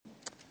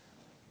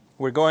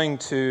We're going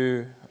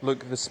to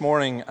look this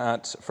morning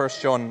at 1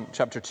 John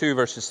chapter 2,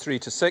 verses 3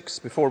 to 6.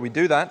 Before we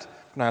do that,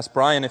 I'm going to ask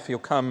Brian if he'll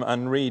come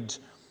and read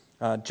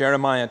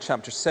Jeremiah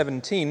chapter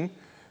 17,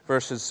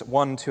 verses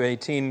 1 to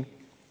 18.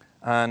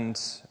 And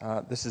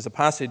this is a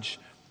passage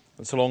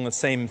that's along the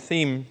same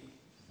theme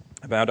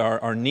about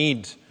our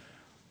need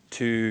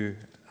to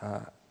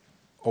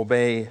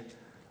obey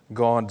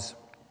God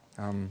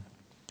and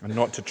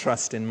not to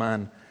trust in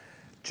man.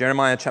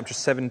 Jeremiah chapter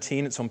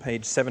 17, it's on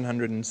page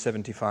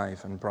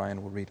 775, and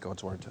Brian will read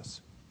God's word to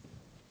us.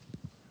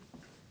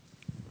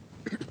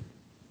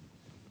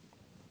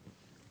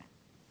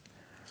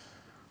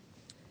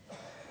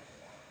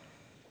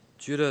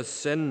 Judah's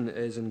sin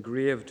is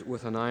engraved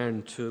with an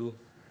iron tool,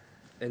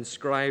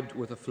 inscribed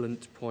with a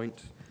flint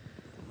point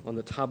on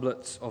the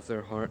tablets of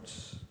their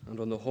hearts and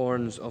on the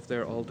horns of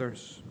their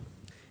altars.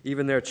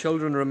 Even their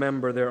children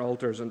remember their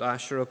altars and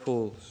Asherah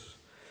poles.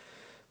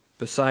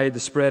 Beside the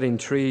spreading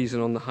trees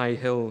and on the high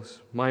hills,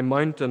 my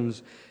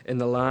mountains in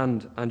the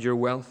land and your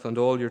wealth and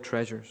all your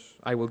treasures,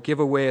 I will give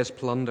away as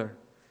plunder,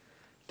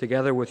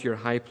 together with your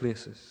high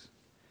places,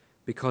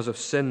 because of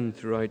sin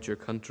throughout your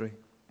country.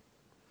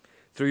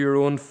 Through your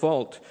own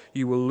fault,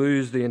 you will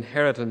lose the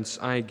inheritance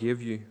I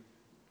give you.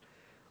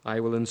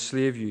 I will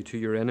enslave you to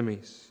your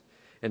enemies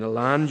in a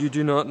land you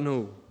do not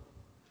know,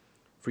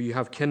 for you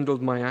have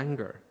kindled my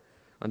anger,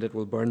 and it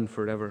will burn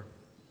forever.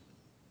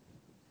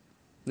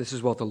 This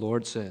is what the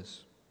Lord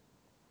says.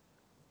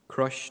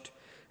 Crushed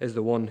is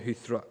the one who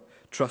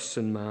trusts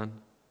in man,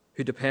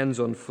 who depends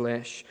on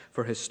flesh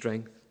for his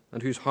strength,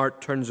 and whose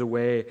heart turns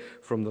away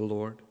from the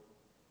Lord.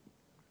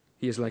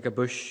 He is like a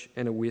bush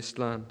in a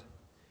wasteland.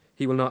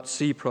 He will not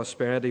see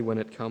prosperity when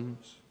it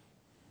comes.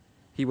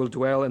 He will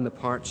dwell in the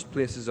parched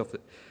places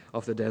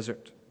of the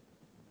desert,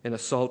 in a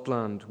salt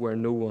land where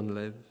no one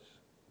lives.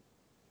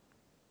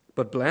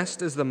 But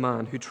blessed is the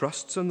man who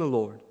trusts in the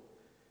Lord,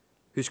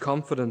 whose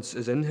confidence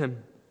is in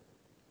him.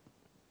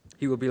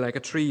 He will be like a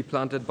tree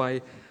planted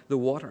by the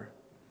water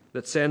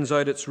that sends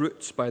out its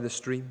roots by the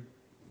stream.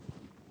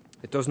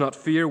 It does not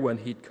fear when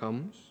heat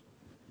comes.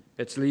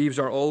 Its leaves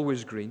are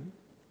always green.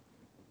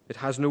 It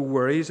has no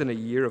worries in a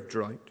year of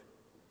drought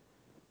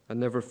and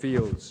never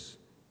fails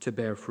to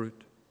bear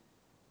fruit.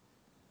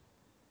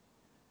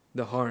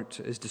 The heart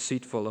is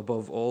deceitful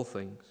above all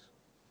things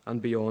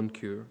and beyond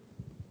cure.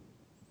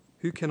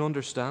 Who can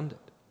understand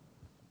it?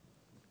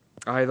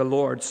 I, the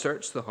Lord,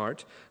 search the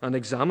heart and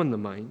examine the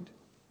mind,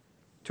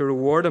 to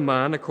reward a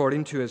man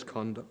according to his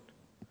conduct,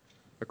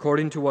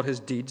 according to what his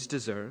deeds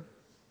deserve.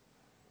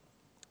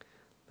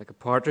 Like a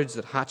partridge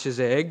that hatches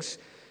eggs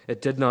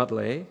it did not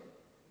lay,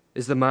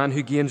 is the man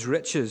who gains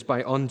riches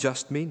by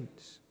unjust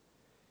means.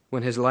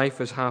 When his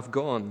life is half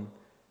gone,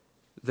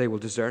 they will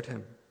desert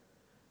him,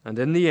 and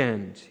in the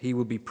end he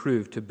will be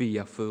proved to be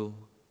a fool.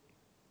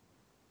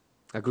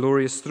 A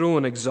glorious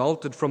throne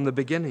exalted from the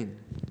beginning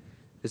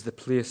is the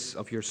place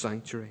of your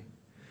sanctuary,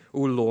 O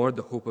Lord,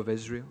 the hope of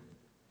Israel.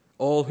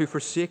 All who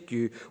forsake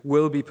you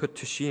will be put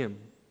to shame.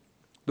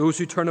 Those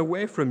who turn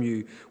away from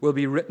you will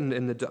be written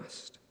in the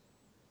dust,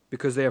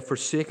 because they have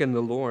forsaken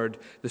the Lord,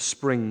 the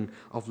spring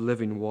of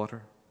living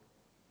water.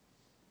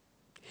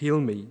 Heal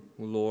me,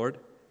 O Lord,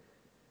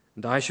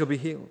 and I shall be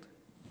healed.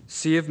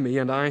 Save me,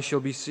 and I shall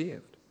be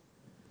saved.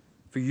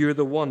 For you're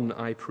the one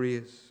I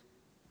praise.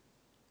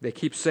 They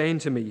keep saying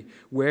to me,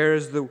 where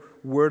is the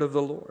word of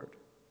the Lord?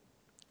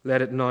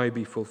 Let it now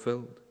be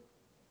fulfilled.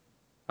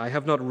 I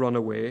have not run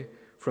away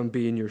from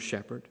being your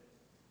shepherd.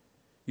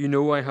 You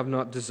know I have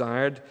not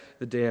desired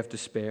the day of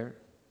despair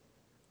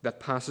that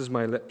passes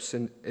my lips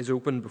and is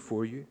open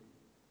before you.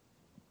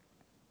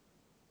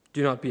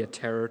 Do not be a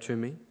terror to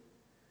me.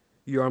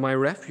 You are my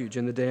refuge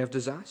in the day of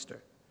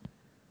disaster.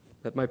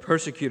 Let my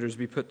persecutors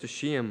be put to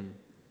shame,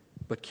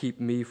 but keep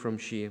me from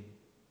shame.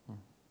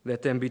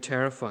 Let them be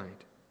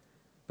terrified,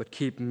 but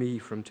keep me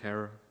from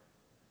terror.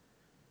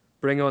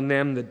 Bring on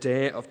them the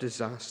day of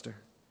disaster.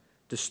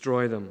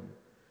 Destroy them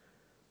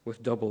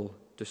with double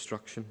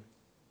destruction.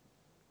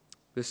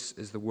 This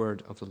is the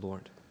word of the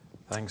Lord.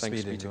 Thanks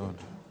be to God.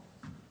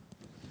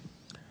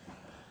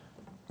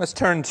 Let's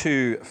turn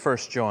to 1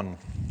 John.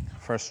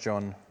 1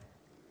 John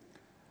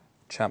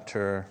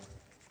chapter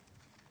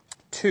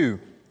 2,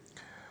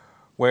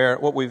 where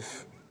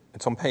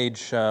it's on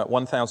page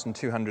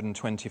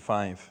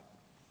 1225.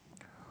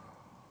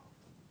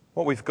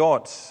 What we've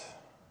got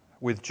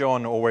with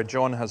John, or where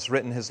John has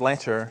written his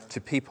letter to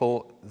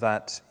people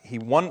that he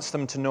wants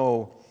them to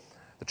know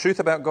the truth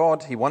about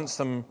God. He wants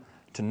them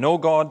to know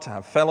God, to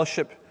have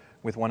fellowship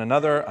with one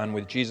another and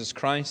with Jesus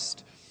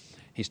Christ.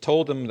 He's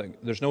told them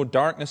that there's no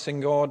darkness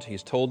in God.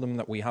 He's told them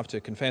that we have to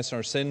confess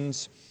our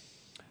sins.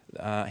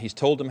 He's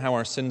told them how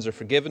our sins are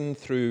forgiven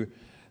through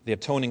the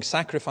atoning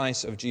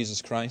sacrifice of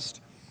Jesus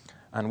Christ.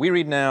 And we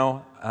read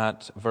now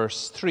at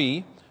verse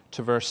 3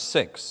 to verse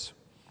 6.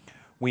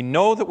 We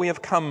know that we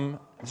have come,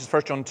 this is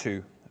 1 John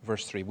 2,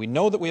 verse 3. We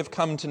know that we have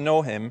come to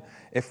know him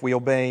if we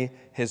obey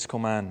his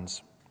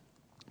commands.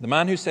 The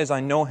man who says,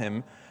 I know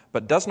him,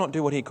 but does not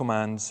do what he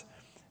commands,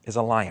 is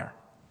a liar.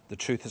 The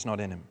truth is not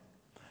in him.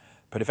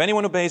 But if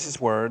anyone obeys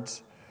his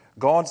words,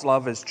 God's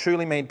love is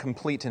truly made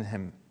complete in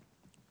him.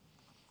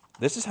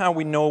 This is how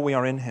we know we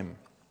are in him.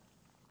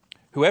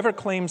 Whoever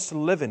claims to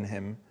live in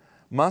him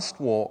must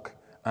walk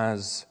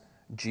as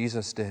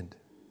Jesus did.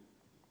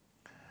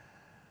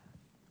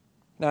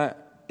 Now,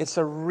 it's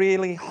a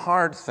really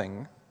hard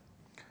thing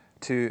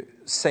to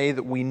say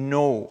that we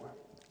know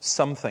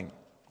something.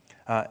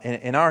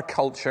 In our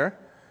culture,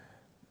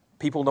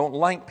 people don't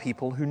like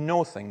people who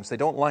know things. They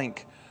don't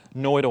like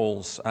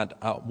know-it-alls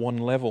at one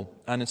level.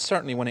 And it's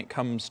certainly when it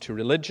comes to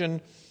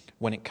religion,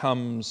 when it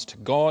comes to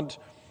God,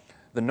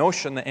 the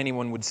notion that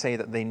anyone would say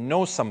that they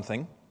know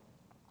something,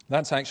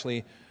 that's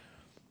actually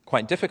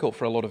quite difficult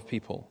for a lot of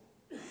people.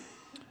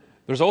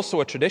 There's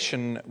also a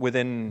tradition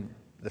within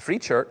the Free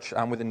Church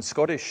and within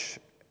Scottish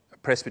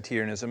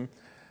Presbyterianism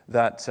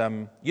that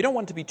you don't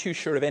want to be too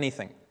sure of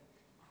anything.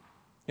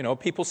 You know,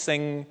 people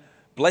sing,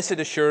 "Blessed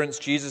assurance,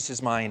 Jesus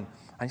is mine."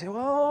 And you say,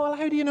 well,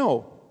 how do you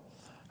know?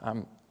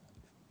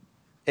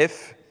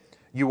 If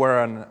you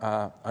were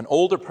an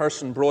older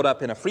person brought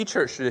up in a Free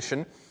Church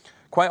tradition,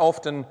 quite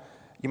often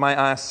you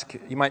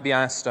might be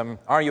asked,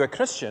 "Are you a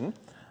Christian?"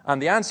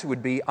 And the answer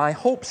would be, "I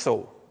hope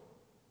so."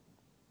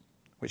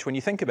 Which, when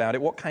you think about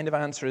it, what kind of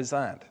answer is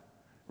that,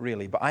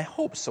 really? But I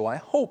hope so. I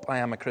hope I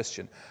am a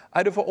Christian.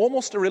 Out of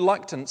almost a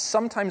reluctance,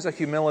 sometimes a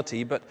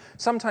humility, but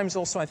sometimes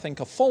also, I think,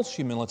 a false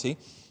humility,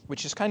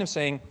 which is kind of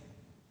saying,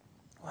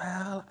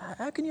 well,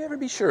 how can you ever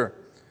be sure?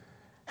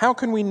 How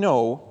can we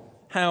know?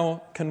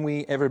 How can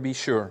we ever be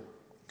sure?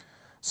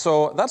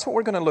 So that's what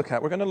we're going to look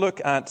at. We're going to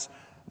look at,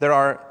 there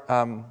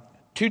are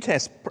two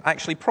tests,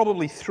 actually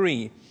probably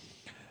three.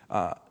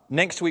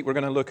 Next week we're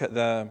going to look at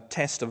the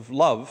test of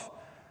love,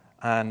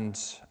 and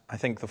I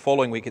think the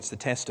following week it's the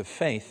test of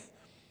faith.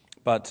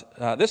 But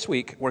this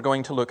week we're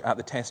going to look at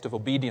the test of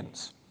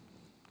obedience.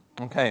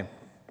 Okay.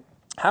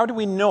 How do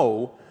we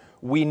know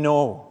we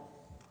know?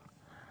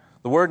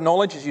 The word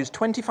knowledge is used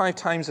 25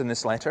 times in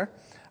this letter,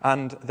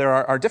 and there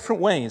are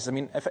different ways. I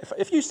mean,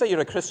 if you say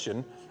you're a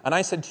Christian, and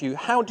I said to you,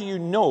 how do you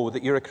know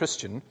that you're a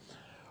Christian?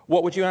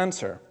 What would you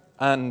answer?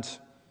 And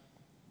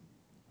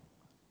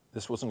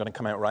this wasn't going to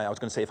come out right. I was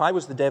going to say, if I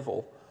was the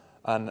devil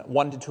and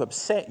wanted to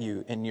upset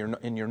you in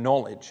your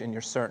knowledge, in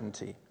your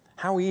certainty,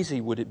 how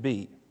easy would it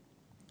be?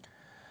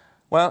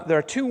 Well, there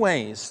are two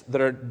ways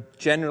that are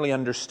generally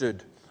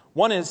understood.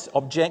 One is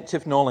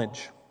objective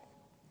knowledge.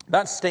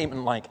 That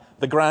statement like,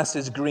 the grass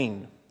is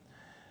green.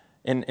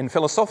 In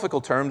philosophical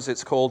terms,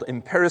 it's called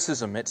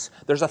empiricism.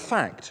 There's a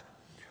fact.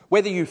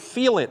 Whether you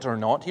feel it or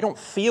not, you don't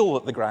feel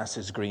that the grass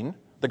is green.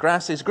 The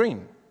grass is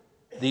green.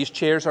 These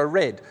chairs are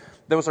red.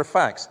 Those are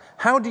facts.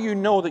 How do you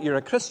know that you're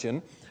a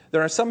Christian?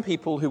 There are some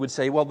people who would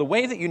say, well, the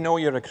way that you know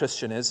you're a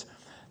Christian is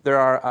there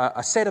are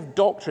a set of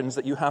doctrines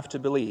that you have to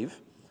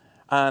believe.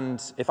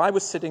 And if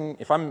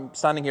I'm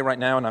standing here right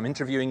now and I'm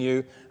interviewing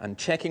you and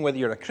checking whether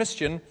you're a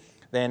Christian,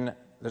 then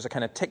there's a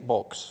kind of tick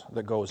box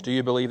that goes, do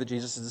you believe that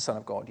Jesus is the Son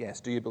of God? Yes.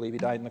 Do you believe he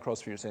died on the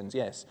cross for your sins?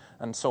 Yes.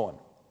 And so on.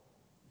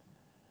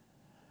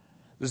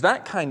 There's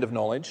that kind of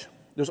knowledge.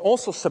 There's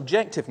also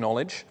subjective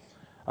knowledge.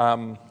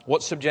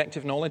 What's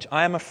subjective knowledge?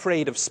 I am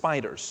afraid of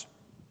spiders.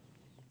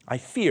 I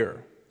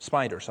fear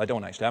spiders. I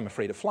don't actually. I'm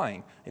afraid of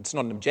flying. It's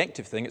not an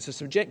objective thing. It's a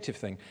subjective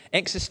thing.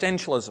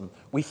 Existentialism.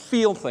 We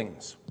feel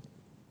things.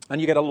 And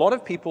you get a lot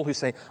of people who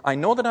say, I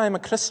know that I am a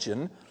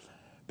Christian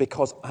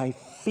because I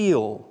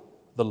feel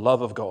the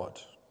love of God.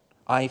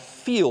 I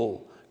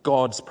feel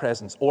God's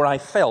presence. Or I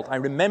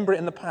remember it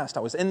in the past.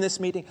 I was in this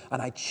meeting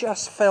and I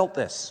just felt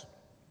this.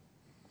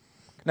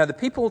 Now, the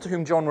people to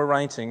whom John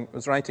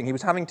was writing, he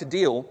was having to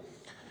deal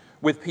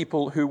with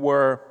people who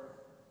were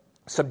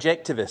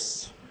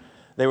subjectivists.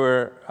 They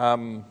were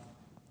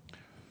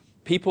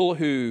people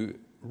who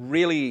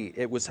really,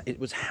 it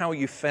was how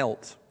you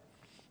felt.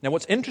 Now,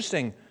 what's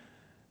interesting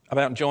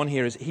about John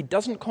here is he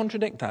doesn't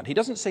contradict that. He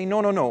doesn't say,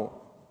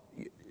 no,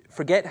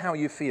 forget how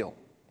you feel.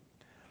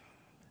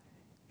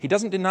 He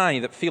doesn't deny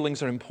that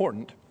feelings are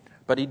important,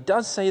 but he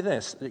does say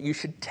this, that you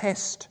should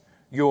test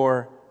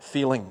your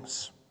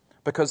feelings.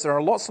 Because there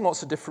are lots and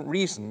lots of different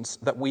reasons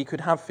that we could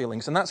have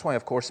feelings. And that's why,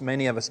 of course,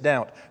 many of us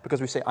doubt. Because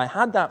we say, I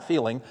had that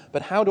feeling,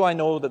 but how do I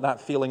know that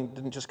that feeling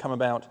didn't just come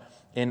about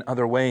in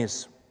other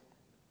ways?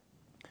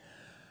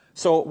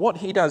 So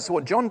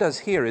what John does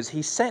here is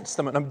he sets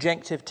them an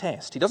objective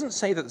test. He doesn't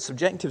say that the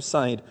subjective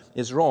side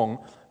is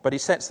wrong, but he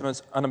sets them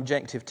as an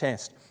objective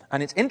test.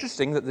 And it's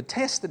interesting that the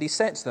test that he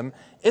sets them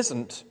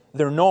isn't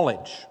their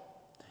knowledge.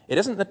 It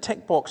isn't the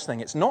tick box thing.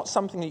 It's not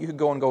something that you could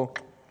go and go,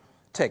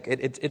 tick.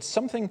 It's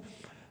something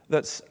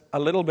that's a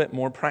little bit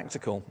more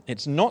practical.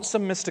 It's not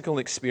some mystical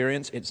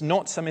experience. It's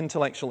not some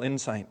intellectual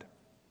insight.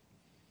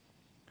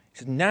 He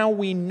says, now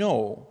we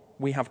know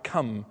we have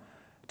come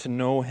to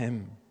know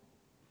him.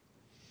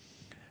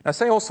 Now, I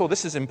say also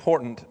this is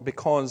important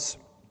because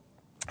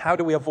how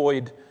do we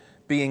avoid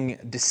being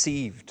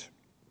deceived?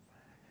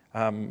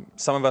 Some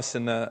of us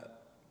in the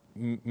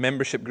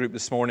membership group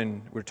this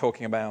morning were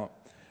talking about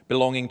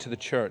belonging to the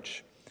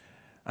church.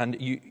 And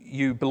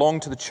you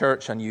belong to the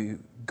church and you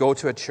go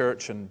to a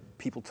church and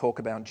people talk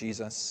about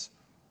Jesus.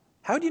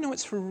 How do you know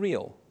it's for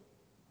real?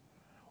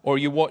 or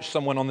you watch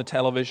someone on the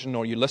television,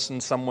 or you listen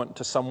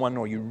to someone,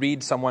 or you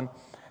read someone,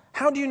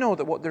 how do you know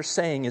that what they're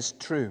saying is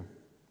true?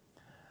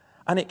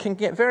 And it can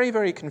get very,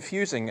 very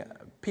confusing.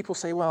 People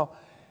say, well,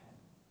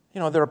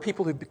 there are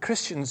people who've been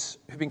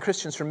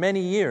Christians for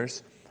many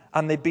years,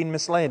 and they've been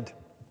misled.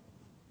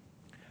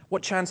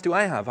 What chance do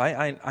I have?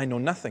 I know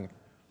nothing.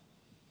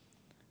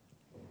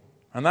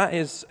 And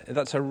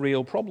that's a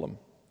real problem.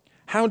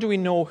 How do we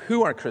know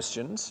who are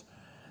Christians?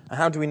 And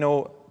how do we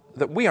know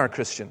that we are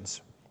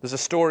Christians? There's a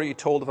story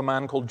told of a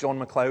man called John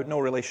MacLeod, no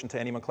relation to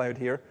any MacLeod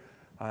here,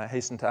 I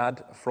hasten to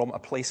add, from a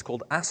place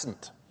called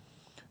Assint,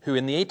 who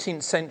in the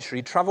 18th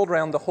century traveled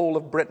around the whole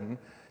of Britain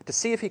to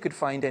see if he could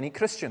find any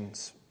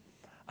Christians.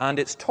 And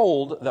it's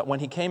told that when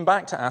he came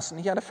back to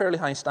Assint, he had a fairly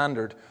high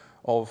standard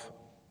of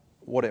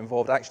what it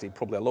involved, actually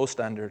probably a low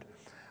standard.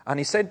 And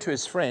he said to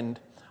his friend,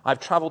 I've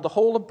traveled the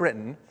whole of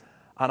Britain,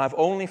 and I've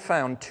only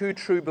found 2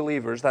 true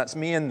believers, that's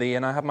me and thee,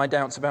 and I have my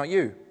doubts about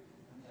you.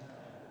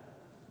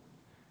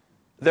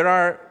 There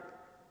are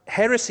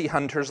heresy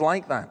hunters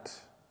like that,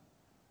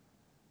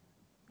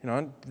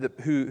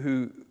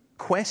 who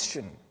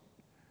question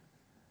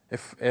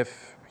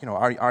if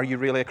are you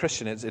really a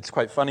Christian? It's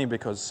quite funny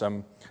because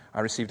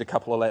I received a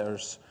couple of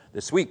letters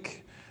this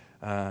week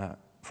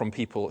from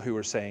people who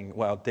were saying,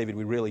 well, David,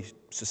 we really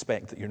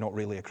suspect that you're not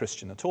really a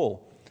Christian at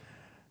all,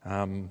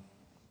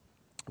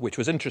 which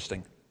was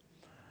interesting.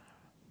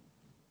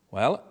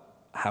 Well,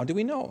 how do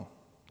we know?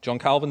 John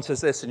Calvin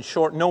says this, in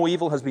short, no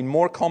evil has been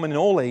more common in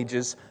all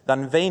ages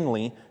than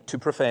vainly to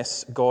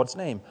profess God's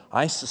name.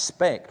 I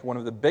suspect one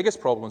of the biggest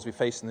problems we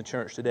face in the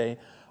church today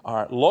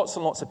are lots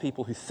and lots of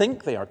people who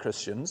think they are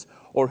Christians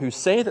or who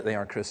say that they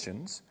are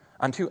Christians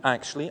and who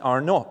actually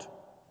are not.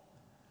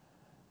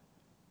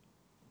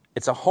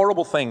 It's a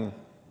horrible thing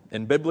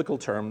in biblical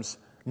terms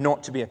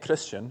not to be a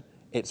Christian.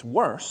 It's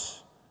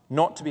worse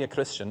not to be a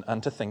Christian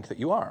and to think that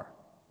you are.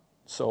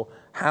 So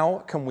how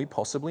can we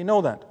possibly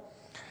know that?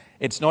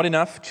 It's not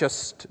enough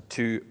just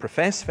to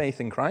profess faith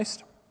in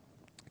Christ,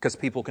 because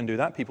people can do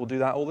that. People do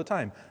that all the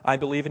time. I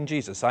believe in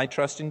Jesus. I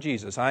trust in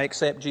Jesus. I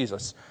accept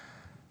Jesus.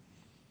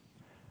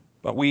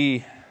 But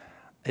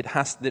it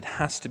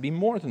has to be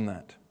more than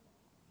that.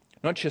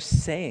 Not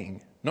just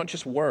saying, not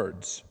just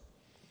words.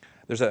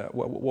 There's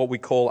what we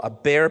call a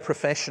bare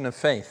profession of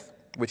faith,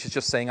 which is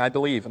just saying, I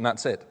believe, and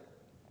that's it.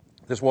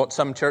 There's what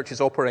some churches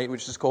operate,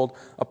 which is called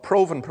a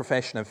proven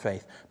profession of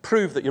faith.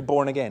 Prove that you're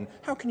born again.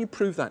 How can you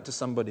prove that to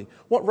somebody?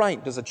 What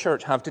right does a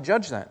church have to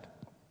judge that?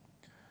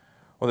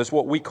 Well, there's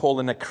what we call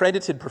an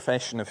accredited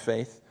profession of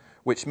faith,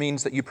 which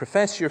means that you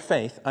profess your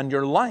faith and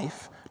your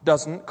life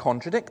doesn't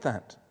contradict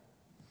that.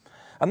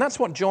 And that's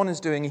what John is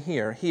doing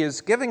here. He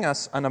is giving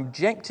us an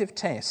objective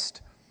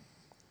test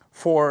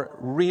for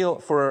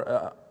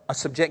a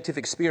subjective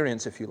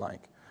experience, if you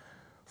like.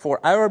 For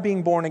our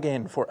being born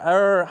again, for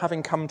our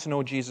having come to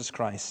know Jesus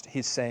Christ,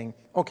 he's saying,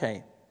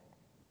 okay,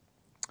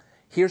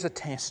 here's a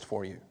test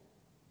for you.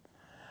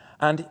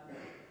 And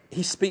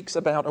he speaks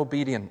about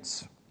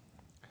obedience.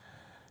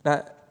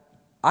 Now,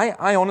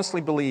 I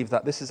honestly believe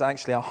that this is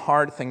actually a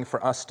hard thing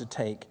for us to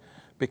take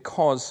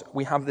because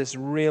we have this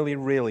really,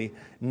 really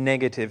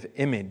negative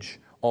image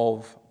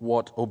of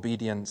what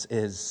obedience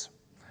is.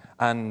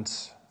 And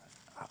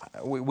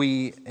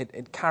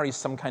it carries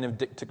some kind of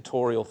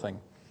dictatorial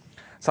thing.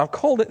 So I've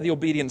called it the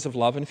obedience of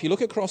love. And if you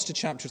look across to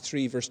chapter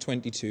 3, verse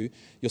 22,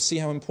 you'll see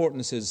how important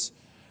this is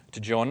to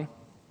John.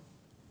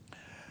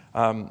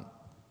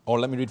 Or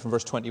let me read from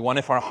verse 21.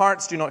 If our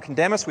hearts do not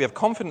condemn us, we have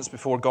confidence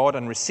before God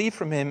and receive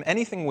from him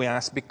anything we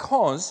ask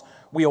because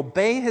we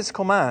obey his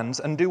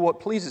commands and do what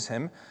pleases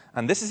him.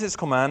 And this is his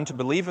command, to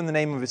believe in the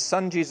name of his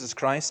Son, Jesus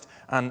Christ,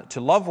 and to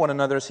love one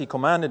another as he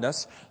commanded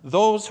us.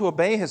 Those who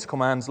obey his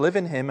commands live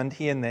in him and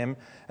he in them.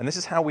 And this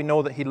is how we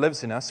know that he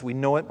lives in us. We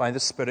know it by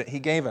the Spirit he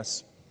gave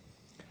us.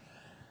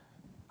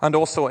 And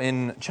also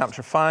in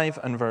chapter 5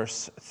 and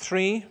verse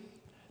 3,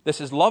 this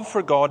is love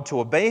for God,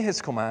 to obey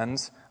his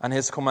commands, and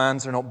his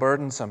commands are not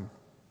burdensome.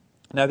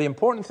 Now, the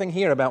important thing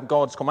here about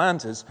God's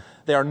commands is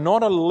they are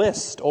not a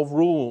list of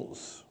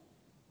rules.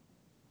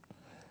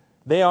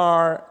 They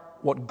are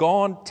what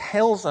God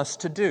tells us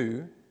to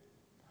do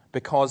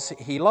because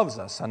he loves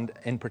us. And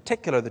in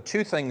particular, the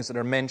 2 things that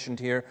are mentioned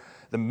here,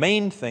 the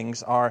main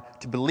things are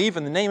to believe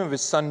in the name of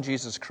his Son,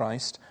 Jesus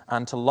Christ,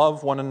 and to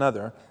love one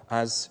another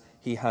as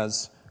he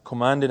has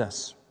commanded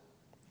us.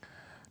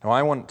 Now,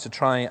 I want to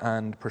try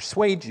and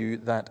persuade you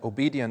that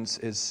obedience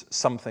is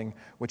something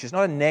which is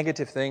not a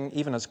negative thing,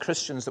 even as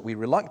Christians, that we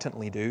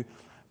reluctantly do,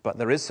 but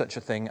there is such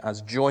a thing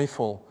as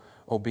joyful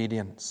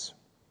obedience.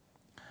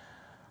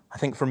 I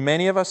think for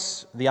many of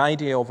us, the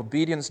idea of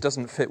obedience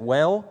doesn't fit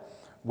well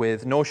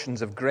with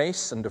notions of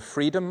grace and of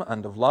freedom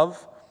and of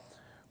love.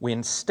 We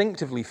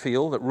instinctively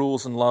feel that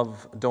rules and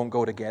love don't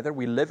go together.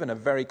 We live in a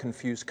very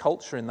confused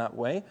culture in that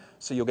way.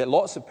 So you'll get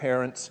lots of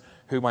parents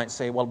who might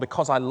say, well,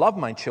 because I love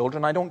my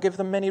children, I don't give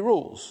them many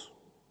rules,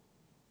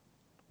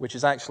 which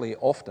is actually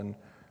often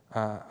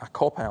a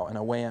cop-out and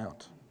a way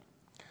out.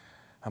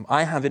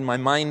 I have in my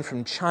mind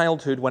from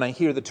childhood, when I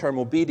hear the term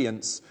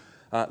obedience,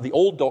 the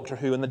old Doctor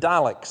Who and the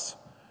Daleks,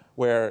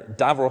 where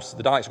Davros,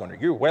 the Daleks, are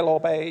going, you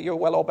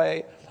will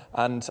obey.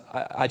 And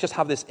I just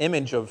have this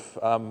image of,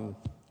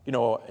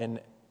 in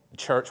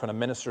church when a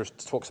minister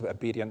talks about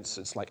obedience,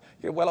 it's like,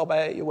 you will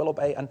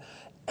obey. And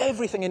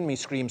everything in me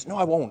screams, no,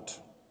 I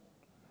won't.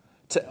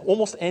 To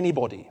almost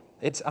anybody.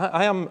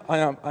 I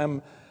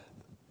am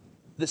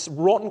this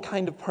rotten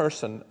kind of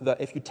person that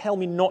if you tell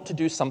me not to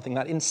do something,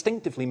 that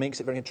instinctively makes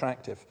it very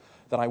attractive,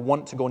 that I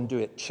want to go and do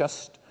it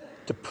just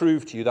to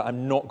prove to you that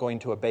I'm not going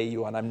to obey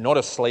you and I'm not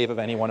a slave of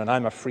anyone and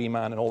I'm a free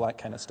man and all that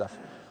kind of stuff.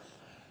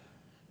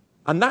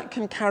 And that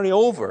can carry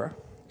over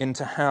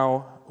into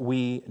how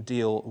we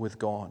deal with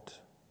God.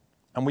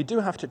 And we do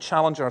have to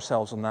challenge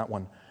ourselves on that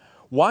one.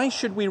 Why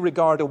should we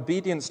regard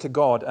obedience to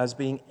God as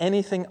being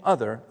anything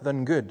other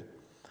than good?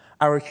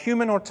 Our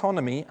human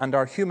autonomy and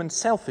our human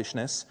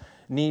selfishness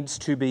needs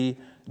to be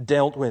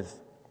dealt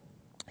with.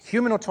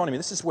 Human autonomy,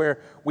 this is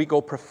where we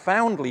go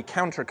profoundly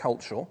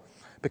countercultural,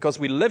 because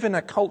we live in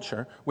a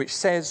culture which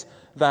says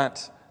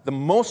that the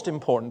most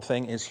important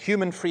thing is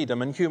human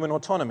freedom and human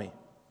autonomy.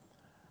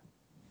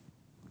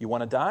 You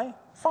want to die?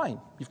 Fine.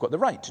 You've got the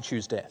right to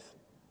choose death.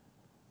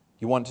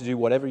 You want to do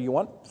whatever you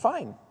want?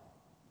 Fine.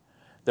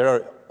 There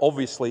are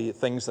obviously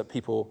things that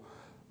people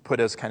put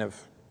as kind of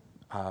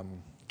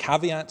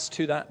caveats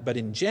to that, but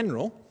in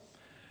general,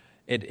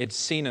 it's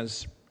seen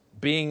as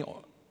being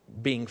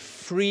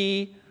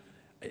free.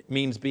 It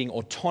means being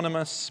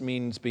autonomous,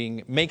 means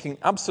making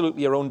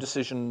absolutely your own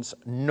decisions,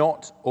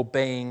 not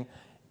obeying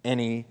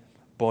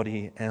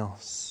anybody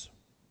else.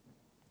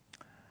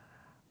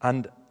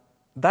 And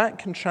that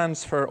can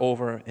transfer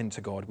over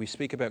into God. We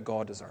speak about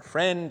God as our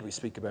friend, we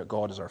speak about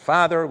God as our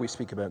father, we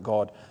speak about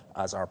God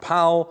as our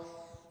pal,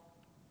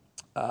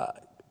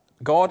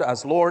 God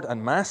as Lord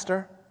and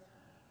Master,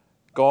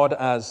 God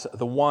as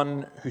the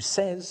one who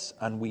says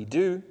and we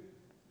do.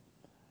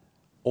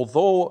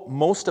 Although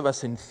most of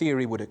us in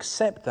theory would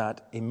accept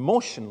that,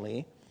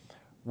 emotionally,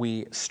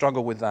 we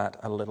struggle with that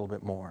a little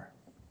bit more.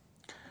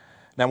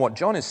 Now, what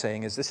John is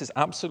saying is this is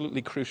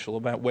absolutely crucial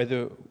about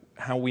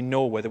how we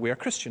know whether we are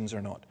Christians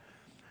or not.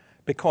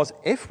 Because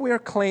if we are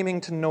claiming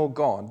to know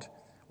God,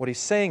 what he's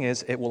saying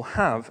is it will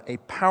have a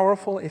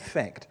powerful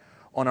effect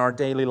on our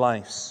daily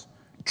lives.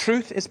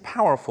 Truth is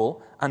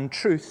powerful, and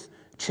truth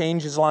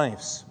changes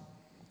lives.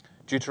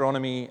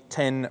 Deuteronomy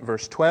 10,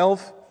 verse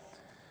 12.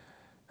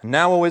 And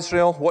now, O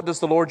Israel, what does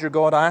the Lord your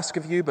God ask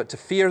of you but to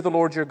fear the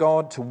Lord your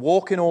God, to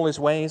walk in all his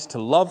ways, to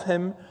love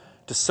him,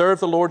 to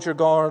serve the Lord your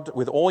God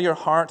with all your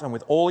heart and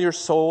with all your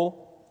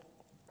soul,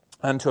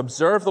 and to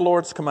observe the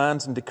Lord's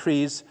commands and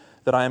decrees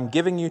that I am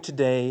giving you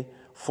today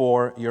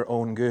for your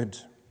own good.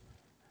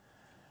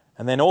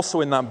 And then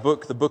also in that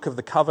book, the book of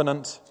the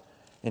covenant,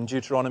 in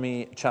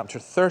Deuteronomy chapter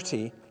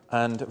 30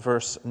 and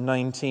verse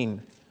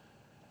 19.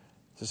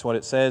 This is what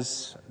it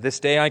says. This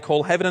day I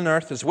call heaven and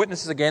earth as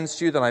witnesses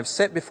against you that I have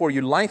set before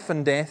you life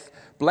and death,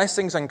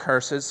 blessings and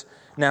curses.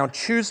 Now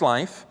choose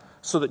life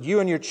so that you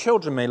and your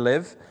children may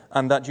live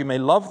and that you may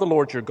love the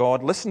Lord your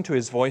God, listen to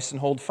his voice and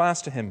hold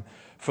fast to him.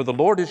 For the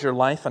Lord is your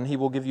life and he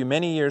will give you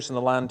many years in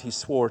the land he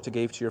swore to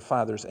give to your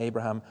fathers,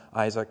 Abraham,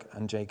 Isaac,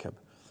 and Jacob.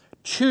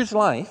 Choose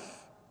life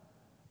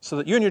so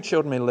that you and your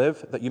children may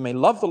live, that you may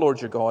love the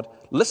Lord your God,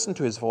 listen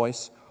to his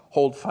voice,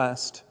 hold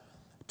fast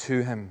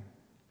to him.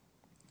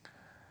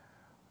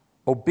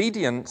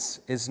 Obedience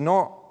is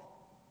not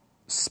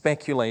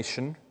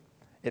speculation.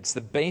 It's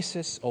the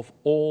basis of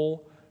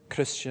all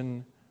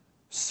Christian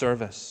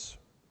service.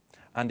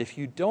 And if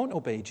you don't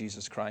obey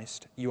Jesus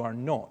Christ, you are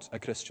not a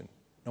Christian.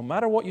 No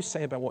matter what you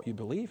say about what you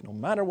believe, no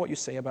matter what you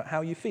say about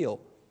how you feel,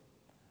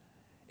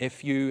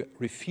 if you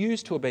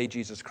refuse to obey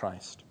Jesus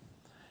Christ,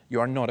 you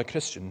are not a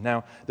Christian.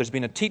 Now, there's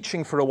been a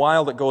teaching for a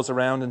while that goes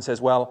around and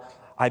says, well,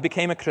 I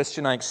became a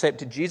Christian, I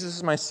accepted Jesus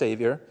as my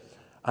Savior,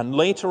 and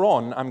later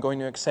on, I'm going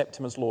to accept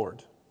him as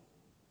Lord.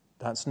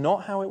 That's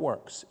not how it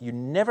works. You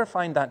never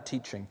find that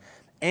teaching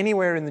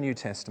anywhere in the New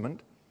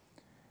Testament.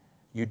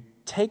 You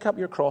take up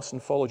your cross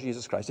and follow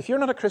Jesus Christ. If you're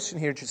not a Christian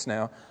here just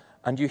now,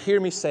 and you hear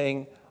me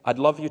saying, I'd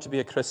love you to be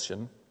a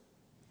Christian,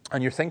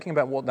 and you're thinking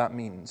about what that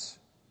means,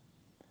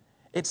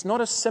 it's not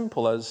as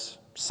simple as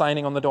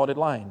signing on the dotted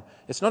line.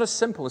 It's not as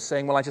simple as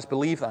saying, well, I just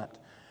believe that.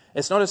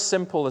 It's not as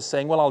simple as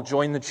saying, well, I'll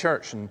join the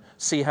church and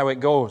see how it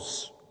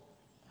goes.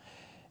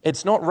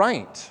 It's not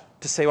right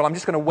to say, well, I'm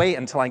just going to wait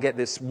until I get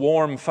this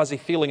warm, fuzzy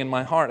feeling in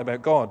my heart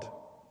about God.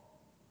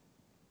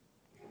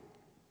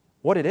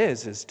 What it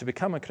is to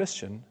become a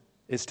Christian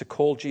is to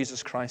call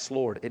Jesus Christ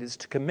Lord. It is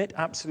to commit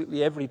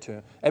absolutely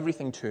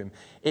everything to him.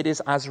 It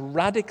is as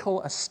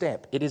radical a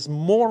step. It is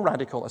more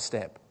radical a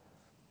step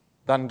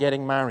than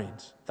getting married,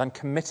 than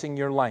committing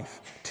your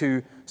life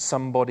to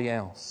somebody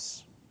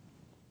else.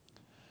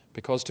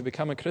 Because to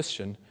become a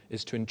Christian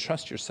is to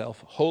entrust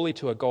yourself wholly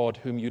to a God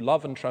whom you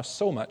love and trust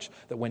so much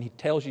that when he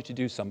tells you to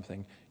do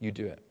something, you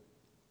do it.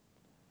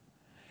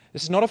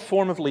 This is not a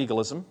form of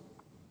legalism.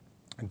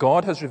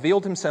 God has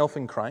revealed himself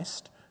in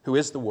Christ, who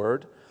is the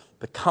Word.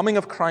 The coming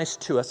of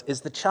Christ to us is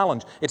the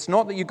challenge. It's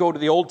not that you go to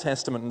the Old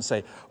Testament and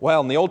say,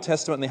 well, in the Old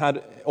Testament they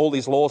had all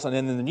these laws, and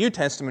then in the New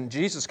Testament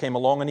Jesus came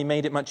along and he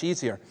made it much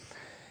easier.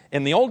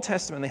 In the Old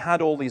Testament, they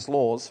had all these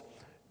laws,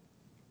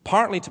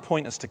 partly to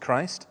point us to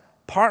Christ,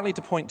 partly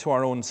to point to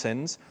our own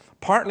sins,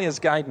 partly as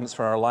guidance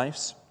for our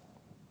lives,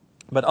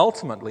 but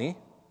ultimately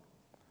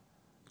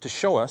to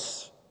show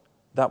us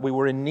that we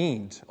were in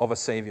need of a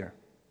Savior.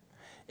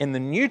 In the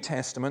New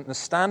Testament, the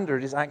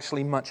standard is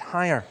actually much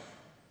higher.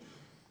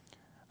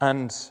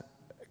 And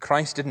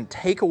Christ didn't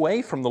take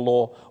away from the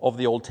law of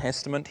the Old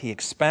Testament. He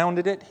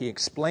expounded it, he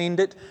explained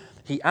it,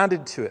 he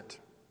added to it,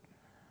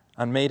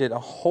 and made it a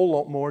whole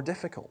lot more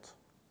difficult.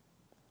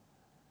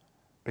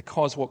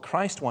 Because what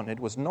Christ wanted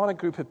was not a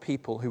group of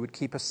people who would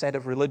keep a set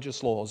of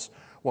religious laws.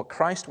 What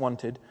Christ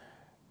wanted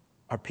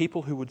are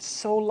people who would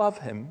so love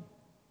him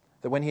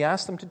that when he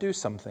asked them to do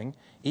something,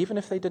 even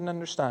if they didn't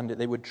understand it,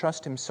 they would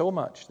trust him so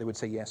much they would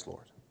say, "Yes,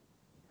 Lord."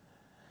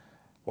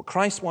 What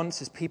Christ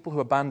wants is people who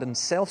abandon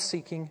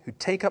self-seeking, who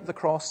take up the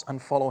cross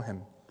and follow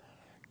him.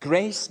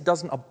 Grace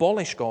doesn't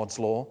abolish God's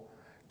law.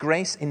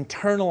 Grace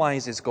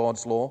internalizes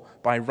God's law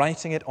by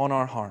writing it on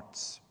our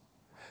hearts.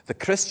 The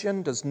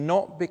Christian does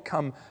not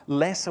become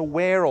less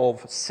aware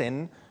of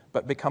sin,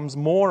 but becomes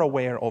more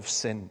aware of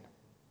sin.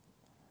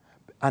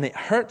 And it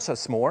hurts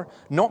us more,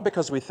 not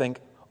because we think,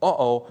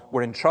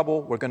 we're in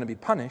trouble, we're going to be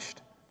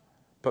punished,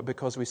 but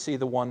because we see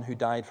the one who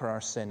died for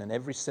our sin, and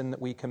every sin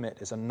that we commit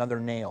is another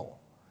nail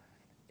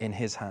in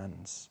his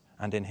hands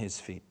and in his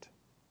feet.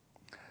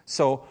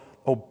 So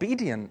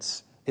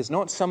obedience is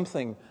not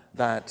something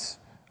that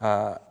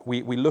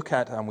we look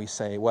at and we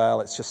say,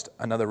 well, it's just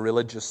another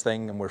religious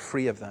thing and we're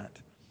free of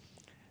that.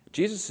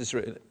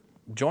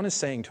 John is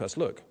saying to us,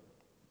 look,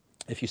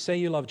 if you say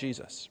you love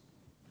Jesus,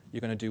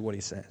 you're going to do what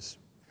he says.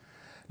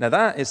 Now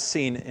that is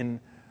seen in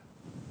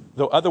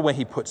the other way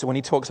he puts it when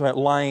he talks about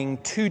lying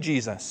to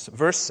Jesus.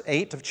 Verse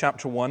 8 of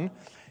chapter 1,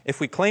 if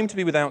we claim to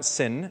be without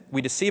sin,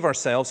 we deceive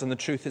ourselves and the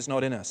truth is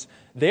not in us.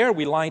 There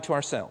we lie to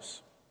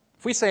ourselves.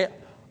 If we say,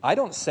 I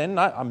don't sin,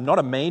 I'm not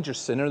a major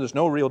sinner, there's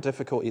no real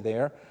difficulty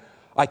there.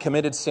 I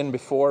committed sin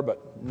before,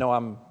 but no,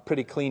 I'm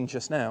pretty clean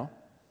just now.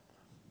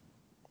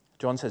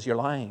 John says, you're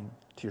lying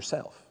to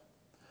yourself.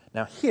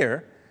 Now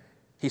here,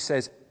 he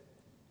says,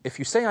 if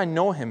you say I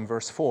know him,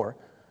 verse 4,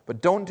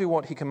 but don't do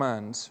what he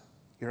commands,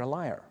 you're a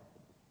liar.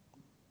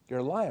 You're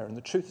a liar, and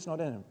the truth is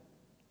not in him.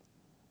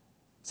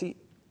 See,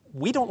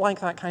 we don't like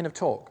that kind of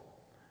talk.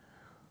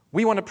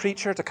 We want a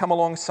preacher to come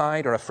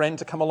alongside or a friend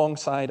to come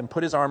alongside and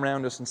put his arm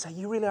around us and say,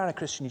 you really are a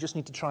Christian, you just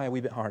need to try a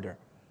wee bit harder.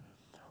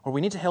 Or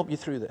we need to help you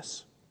through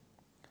this.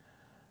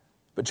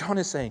 But John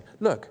is saying,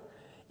 look,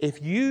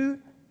 if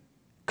you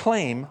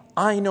claim,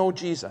 I know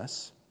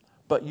Jesus,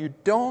 but you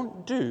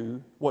don't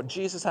do what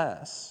Jesus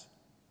asks,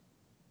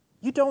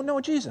 you don't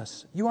know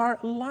Jesus. You are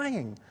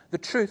lying. The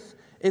truth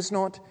is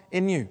not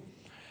in you.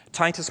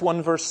 Titus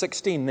 1 verse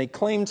 16, they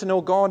claim to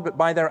know God, but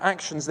by their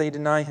actions they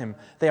deny him.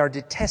 They are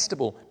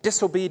detestable,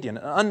 disobedient,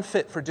 and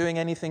unfit for doing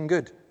anything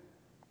good.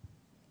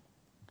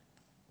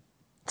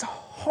 It's a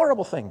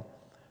horrible thing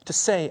to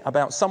say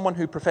about someone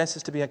who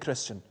professes to be a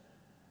Christian.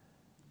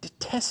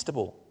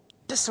 Detestable,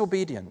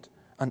 disobedient,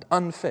 and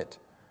unfit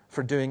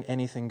for doing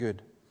anything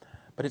good.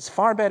 But it's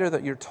far better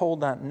that you're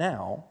told that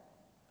now,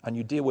 and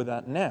you deal with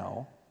that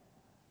now,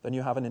 than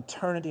you have an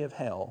eternity of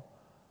hell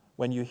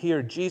when you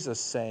hear Jesus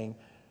saying,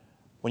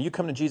 when you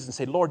come to Jesus and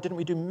say, Lord, didn't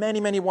we do many,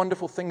 many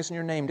wonderful things in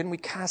your name? Didn't we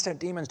cast out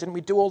demons? Didn't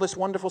we do all this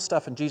wonderful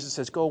stuff? And Jesus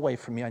says, go away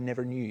from me, I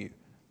never knew you.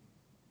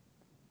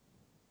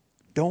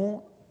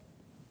 Don't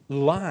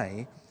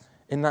lie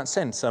in that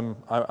sense.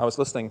 I was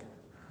listening,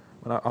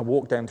 when I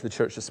walked down to the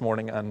church this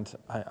morning, and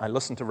I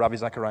listened to Ravi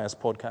Zacharias'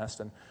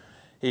 podcast, and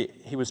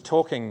he was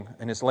talking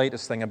in his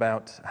latest thing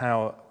about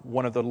how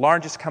one of the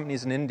largest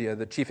companies in India,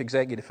 the chief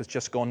executive, has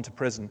just gone to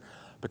prison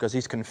because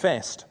he's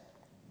confessed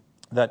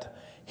that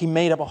he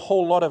made up a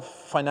whole lot of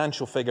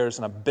financial figures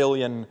and $1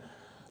 billion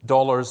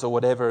or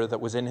whatever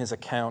that was in his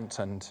account.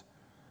 And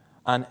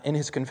in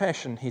his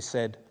confession, he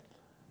said,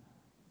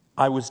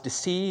 I was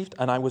deceived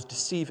and I was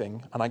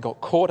deceiving and I got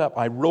caught up.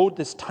 I rode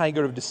this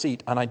tiger of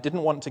deceit and I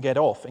didn't want to get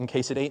off in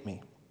case it ate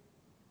me.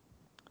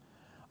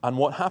 And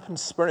what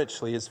happens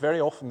spiritually is very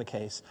often the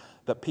case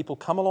that people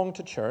come along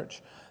to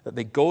church, that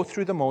they go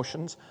through the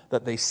motions,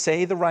 that they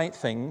say the right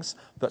things,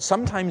 that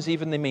sometimes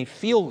even they may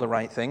feel the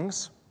right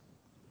things,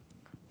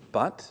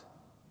 but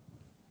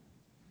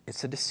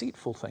it's a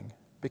deceitful thing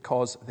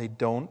because they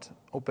don't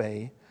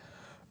obey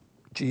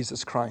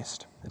Jesus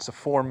Christ. It's a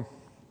form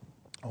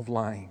of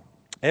lying.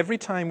 Every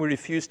time we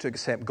refuse to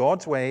accept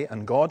God's way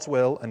and God's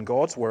will and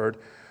God's word,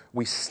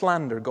 we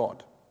slander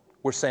God.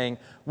 We're saying,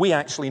 we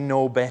actually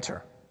know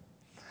better.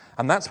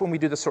 And that's when we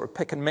do the sort of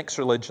pick and mix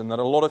religion that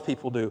a lot of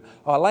people do.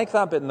 Oh, I like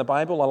that bit in the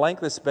Bible, I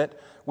like this bit.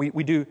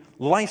 We do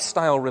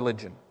lifestyle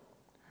religion,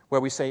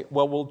 where we say,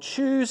 well, we'll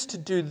choose to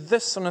do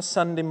this on a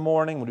Sunday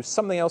morning, we'll do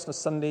something else on a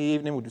Sunday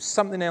evening, we'll do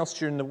something else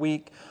during the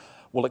week,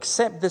 we'll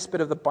accept this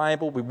bit of the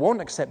Bible, we won't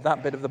accept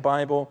that bit of the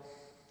Bible,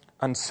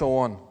 and so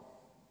on.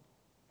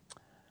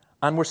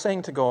 And we're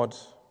saying to God,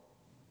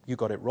 you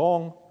got it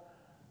wrong,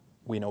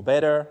 we know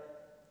better,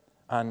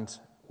 and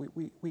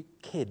we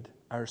kid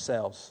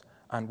ourselves,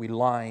 and we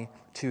lie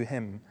to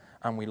him,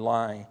 and we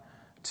lie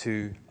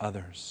to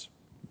others.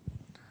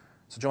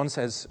 So John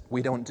says,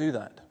 we don't do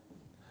that.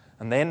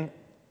 And then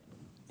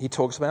he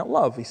talks about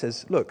love. He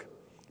says, look,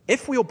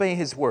 if we obey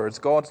his words,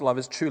 God's love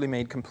is truly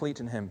made complete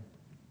in him.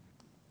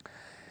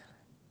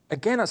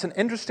 Again, that's an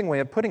interesting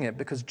way of putting it,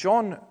 because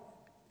John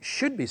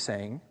should be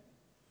saying,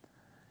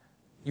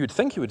 you would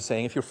think he would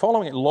say, if you're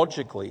following it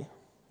logically,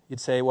 you'd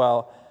say,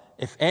 well,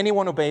 if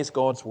anyone obeys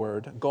God's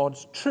word,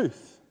 God's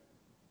truth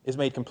is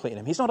made complete in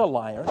him. He's not a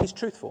liar, he's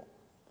truthful.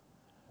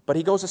 But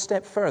he goes a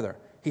step further.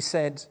 He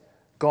said,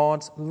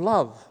 God's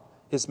love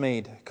is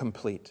made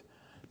complete.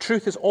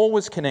 Truth is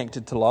always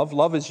connected to love.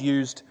 Love is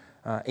used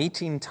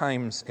 18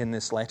 times in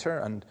this letter,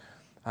 and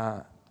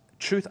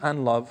truth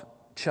and love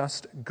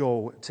just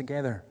go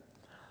together.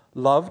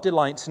 Love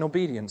delights in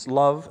obedience.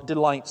 Love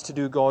delights to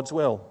do God's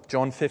will.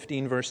 John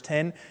 15, verse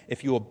 10,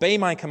 if you obey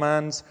my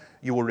commands,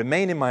 you will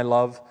remain in my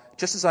love,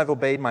 just as I've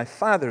obeyed my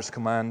Father's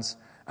commands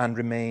and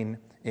remain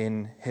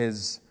in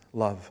his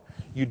love.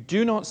 You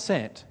do not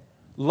set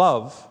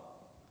love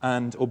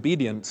and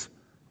obedience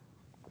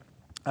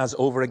as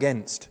over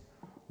against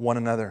one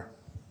another.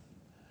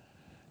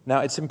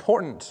 Now, it's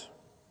important,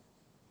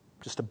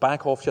 just to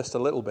back off just a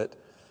little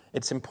bit,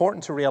 it's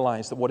important to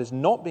realize that what is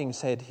not being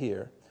said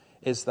here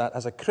is that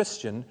as a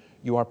Christian,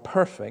 you are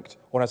perfect,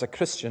 or as a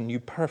Christian,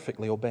 you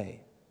perfectly obey.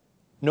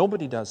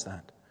 Nobody does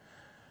that.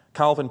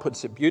 Calvin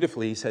puts it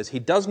beautifully. He says, he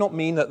does not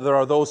mean that there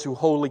are those who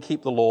wholly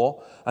keep the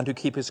law and who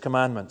keep his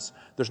commandments.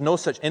 There's no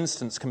such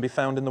instance can be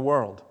found in the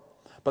world.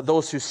 But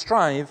those who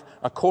strive,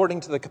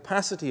 according to the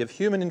capacity of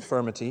human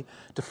infirmity,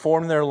 to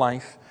form their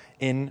life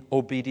in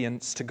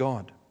obedience to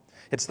God.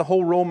 It's the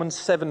whole Romans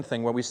 7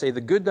 thing where we say, the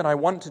good that I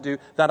want to do,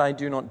 that I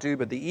do not do,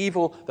 but the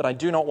evil that I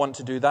do not want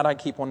to do, that I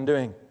keep on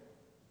doing.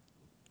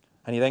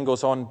 And he then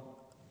goes on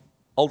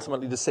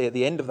ultimately to say at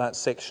the end of that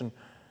section,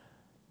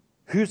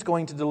 who's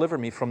going to deliver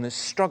me from this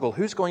struggle?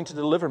 Who's going to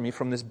deliver me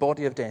from this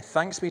body of death?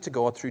 Thanks be to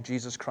God through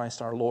Jesus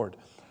Christ our Lord.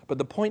 But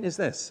the point is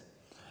this.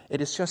 It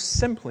is just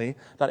simply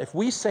that if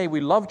we say we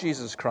love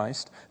Jesus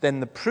Christ, then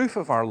the proof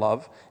of our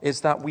love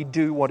is that we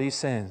do what he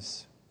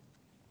says.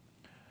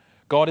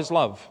 God is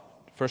love.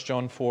 1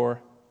 John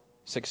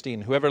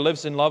 4:16. Whoever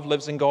lives in love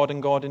lives in God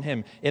and God in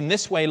him. In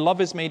this way, love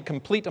is made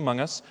complete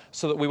among us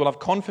so that we will have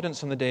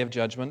confidence on the day of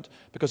judgment,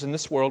 because in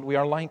this world we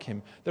are like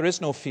him. There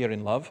is no fear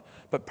in love,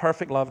 but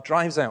perfect love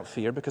drives out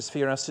fear, because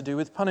fear has to do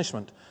with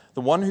punishment. The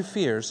one who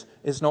fears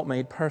is not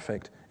made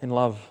perfect in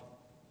love.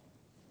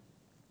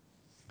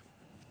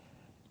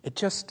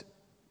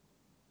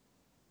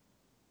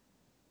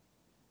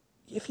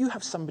 If you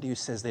have somebody who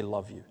says they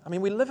love you, I mean,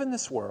 we live in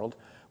this world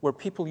where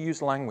people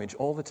use language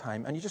all the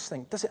time, and you just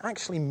think, does it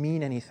actually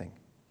mean anything?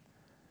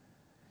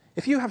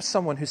 If you have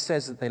someone who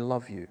says that they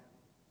love you,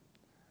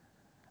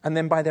 and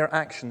then by their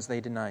actions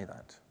they deny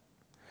that.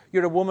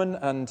 You're a woman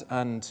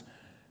and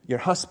your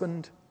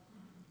husband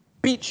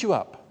beats you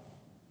up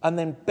and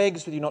then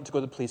begs with you not to go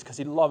to the police because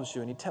he loves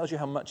you and he tells you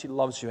how much he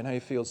loves you and how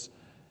he feels.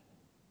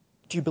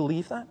 Do you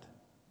believe that?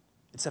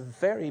 It's a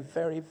very,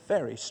 very,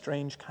 very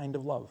strange kind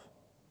of love.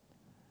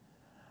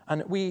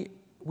 And we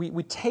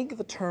take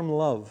the term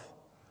love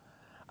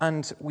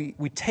and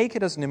we take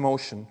it as an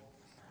emotion,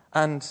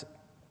 and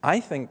I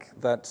think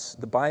that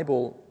the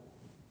Bible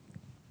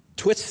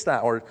twists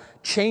that or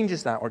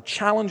changes that or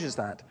challenges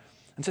that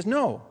and says,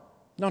 no.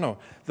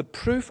 The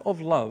proof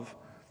of love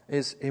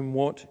is in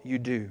what you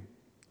do.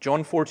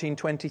 John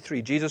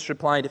 14:23, Jesus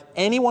replied, if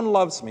anyone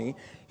loves me,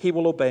 he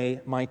will obey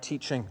my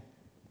teaching.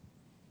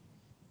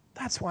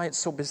 That's why it's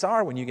so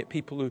bizarre when you get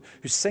people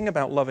who sing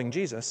about loving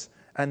Jesus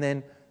and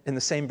then in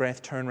the same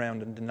breath turn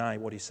around and deny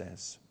what he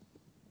says.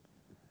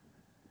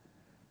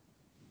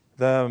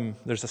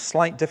 There's a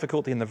slight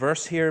difficulty in the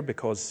verse here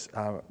because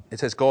it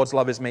says God's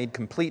love is made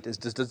complete. Does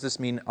this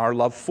mean our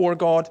love for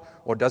God,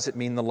 or does it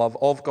mean the love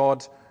of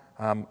God?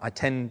 I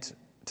tend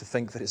to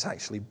think that it's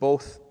actually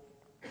both.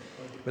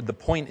 But the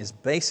point is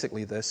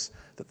basically this,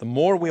 that the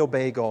more we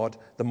obey God,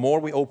 the more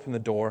we open the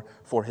door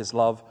for his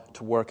love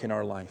to work in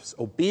our lives.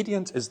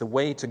 Obedience is the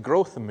way to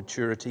growth and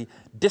maturity.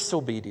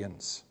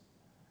 Disobedience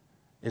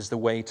is the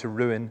way to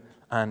ruin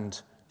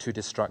and to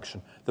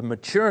destruction. The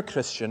mature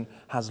Christian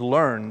has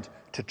learned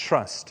to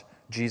trust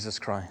Jesus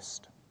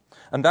Christ.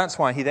 And that's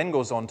why he then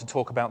goes on to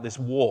talk about this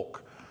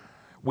walk.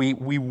 We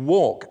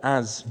walk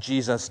as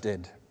Jesus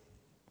did.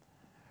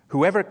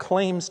 Whoever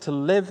claims to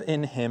live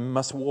in him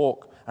must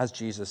walk as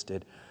Jesus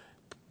did.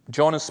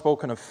 John has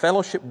spoken of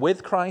fellowship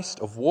with Christ,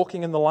 of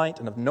walking in the light,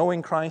 and of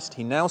knowing Christ.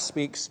 He now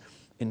speaks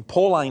in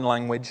Pauline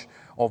language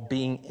of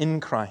being in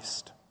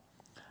Christ.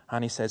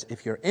 And he says,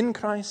 if you're in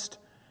Christ,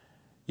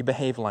 you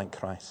behave like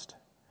Christ.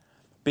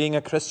 Being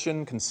a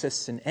Christian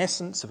consists in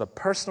essence of a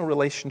personal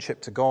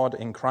relationship to God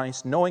in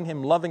Christ, knowing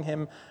him, loving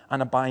him,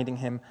 and abiding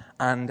him,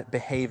 and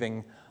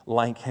behaving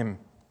like him.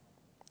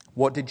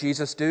 What did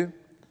Jesus do?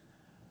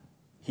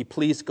 He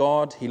pleased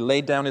God. He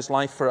laid down his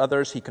life for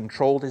others. He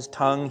controlled his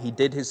tongue. He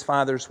did his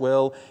Father's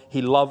will.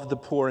 He loved the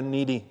poor and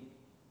needy.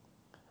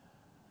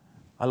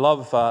 I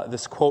love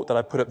this quote that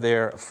I put up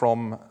there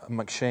from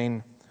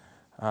McShane.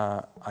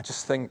 I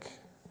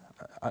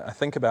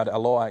think about it a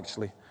lot,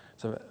 actually.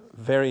 It's a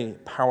very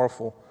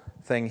powerful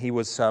thing. He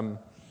was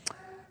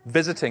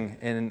visiting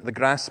in the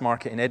grass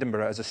market in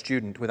Edinburgh as a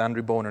student with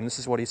Andrew Bonar, and this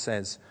is what he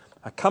says.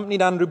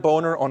 Accompanied Andrew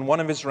Bonar on one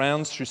of his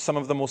rounds through some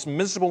of the most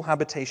miserable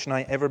habitation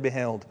I ever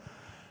beheld.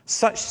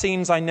 Such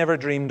scenes I never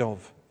dreamed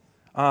of.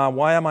 Ah,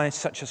 why am I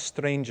such a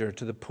stranger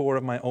to the poor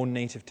of my own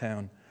native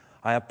town?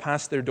 I have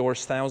passed their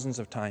doors thousands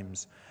of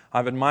times.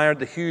 I've admired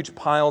the huge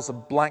piles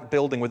of black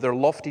building with their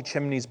lofty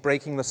chimneys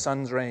breaking the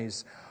sun's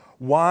rays.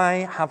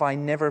 Why have I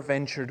never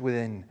ventured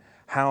within?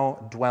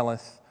 How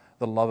dwelleth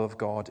the love of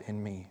God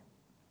in me?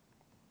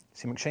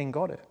 See, McShane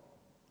got it.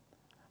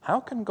 How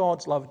can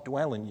God's love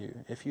dwell in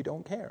you if you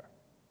don't care?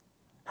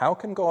 How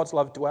can God's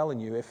love dwell in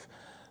you if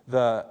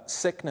the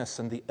sickness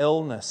and the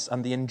illness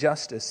and the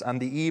injustice and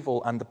the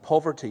evil and the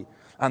poverty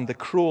and the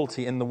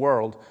cruelty in the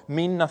world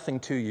mean nothing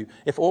to you?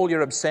 If all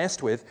you're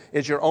obsessed with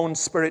is your own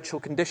spiritual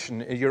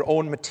condition, your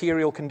own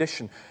material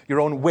condition, your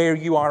own where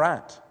you are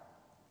at.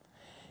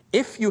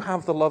 If you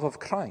have the love of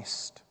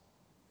Christ,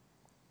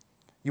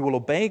 you will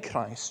obey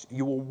Christ,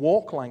 you will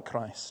walk like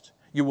Christ,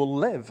 you will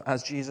live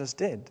as Jesus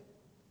did.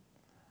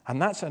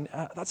 And that's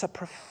a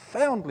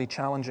profoundly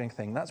challenging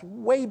thing. That's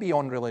way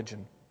beyond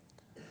religion.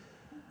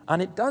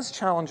 And it does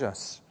challenge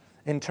us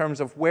in terms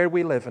of where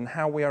we live and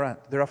how we are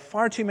at. There are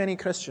far too many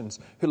Christians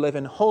who live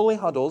in holy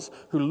huddles,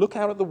 who look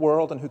out at the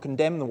world and who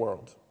condemn the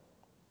world.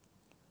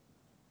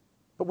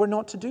 But we're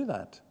not to do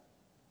that.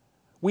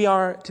 We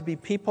are to be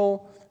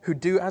people who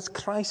do as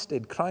Christ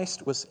did.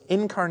 Christ was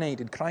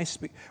incarnated. Christ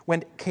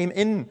came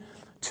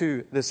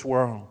into this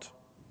world.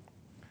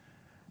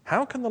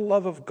 How can the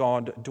love of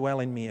God dwell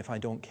in me if I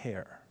don't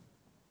care?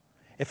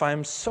 If I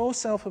am so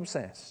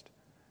self-obsessed,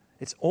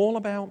 it's all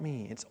about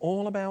me, it's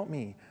all about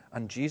me,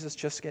 and Jesus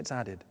just gets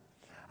added.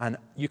 And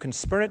you can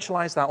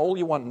spiritualize that all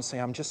you want and say,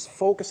 I'm just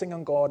focusing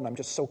on God and I'm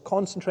just so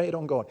concentrated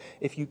on God.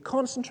 If you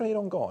concentrate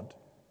on God,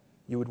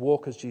 you would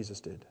walk as Jesus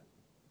did.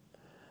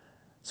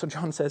 So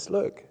John says,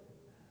 look,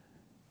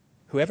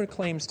 whoever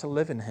claims to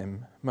live in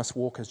him must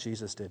walk as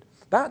Jesus did.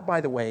 That,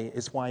 by the way,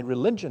 is why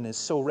religion is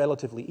so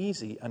relatively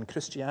easy and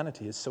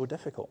Christianity is so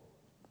difficult.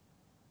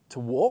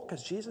 To walk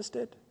as Jesus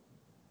did,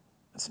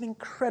 that's an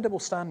incredible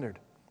standard.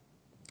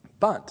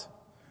 But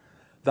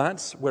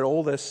that's where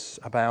all this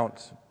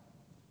about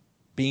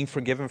being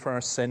forgiven for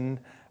our sin,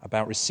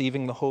 about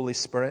receiving the Holy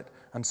Spirit,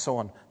 and so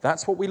on,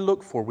 that's what we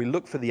look for. We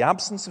look for the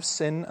absence of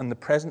sin and the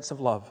presence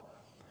of love.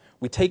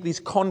 We take these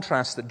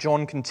contrasts that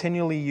John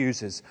continually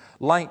uses,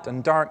 light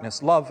and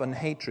darkness, love and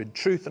hatred,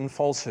 truth and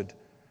falsehood.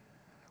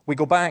 We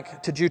go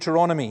back to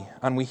Deuteronomy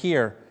and we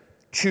hear,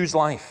 choose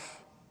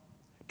life.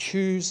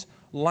 Choose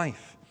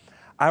life.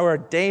 Our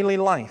daily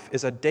life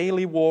is a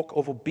daily walk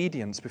of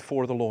obedience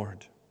before the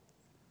Lord.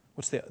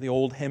 What's the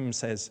old hymn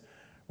says?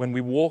 When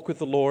we walk with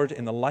the Lord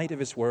in the light of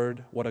his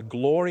word, what a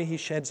glory he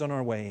sheds on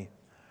our way.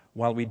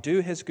 While we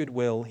do his good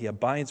will, he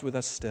abides with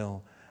us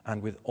still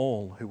and with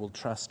all who will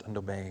trust and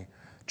obey.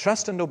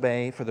 Trust and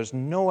obey, for there's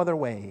no other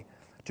way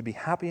to be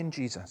happy in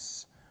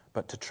Jesus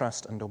but to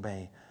trust and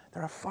obey.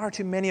 There are far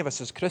too many of us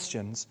as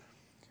Christians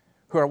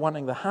who are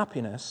wanting the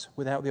happiness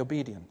without the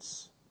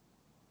obedience.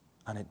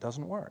 And it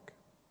doesn't work.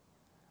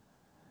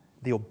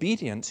 The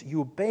obedience,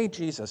 you obey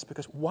Jesus,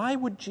 because why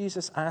would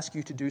Jesus ask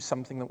you to do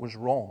something that was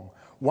wrong?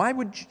 Why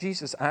would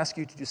Jesus ask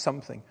you to do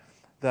something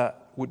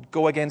that would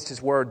go against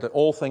his word, that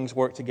all things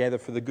work together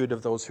for the good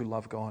of those who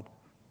love God?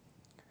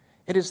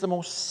 It is the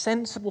most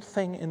sensible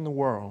thing in the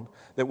world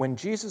that when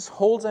Jesus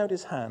holds out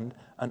his hand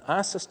and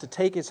asks us to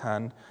take his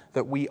hand,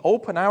 that we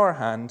open our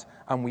hand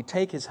and we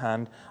take his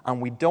hand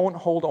and we don't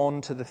hold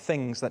on to the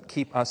things that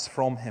keep us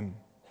from him.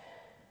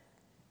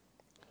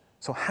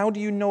 So how do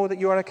you know that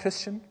you are a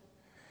Christian?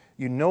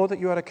 You know that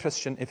you are a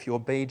Christian if you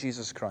obey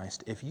Jesus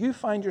Christ. If you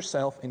find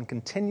yourself in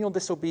continual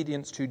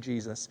disobedience to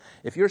Jesus,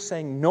 if you're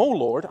saying, no,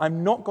 Lord,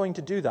 I'm not going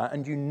to do that,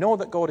 and you know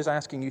that God is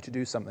asking you to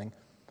do something,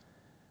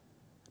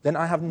 then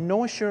I have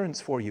no assurance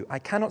for you. I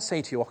cannot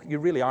say to you, oh, you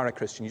really are a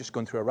Christian, you're just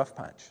going through a rough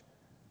patch.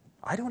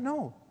 I don't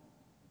know.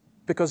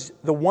 Because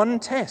the one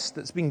test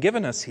that's been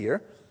given us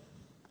here,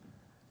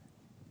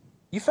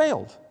 you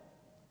failed.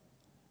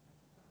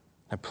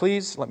 Now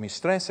please, let me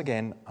stress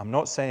again, I'm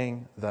not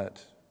saying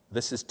that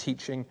this is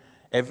teaching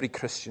every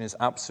Christian is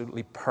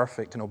absolutely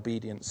perfect in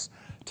obedience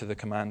to the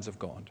commands of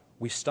God.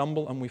 We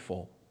stumble and we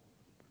fall.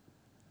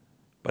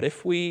 But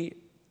if we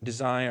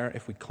desire,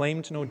 if we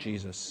claim to know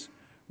Jesus,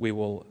 we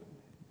will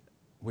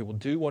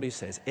do what he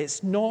says.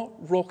 It's not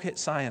rocket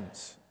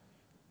science.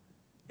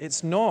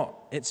 It's not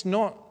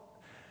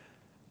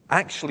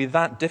actually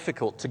that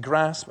difficult to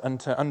grasp and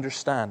to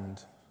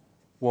understand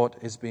what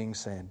is being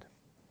said.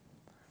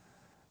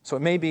 So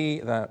it may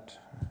be that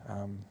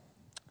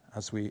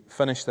as we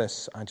finish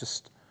this,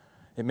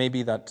 it may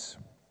be that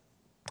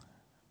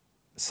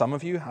some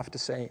of you have to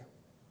say,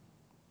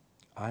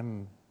 I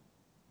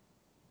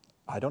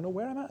don't know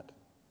where I'm at.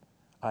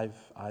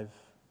 I've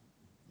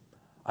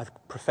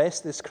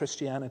professed this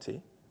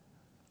Christianity,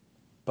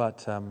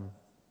 but I'm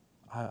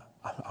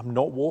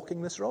not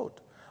walking this road.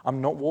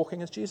 I'm not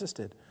walking as Jesus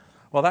did.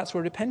 Well, that's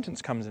where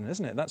repentance comes in,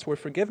 isn't it? That's where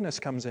forgiveness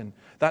comes in.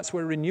 That's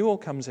where renewal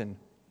comes in.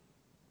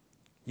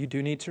 You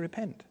do need to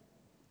repent.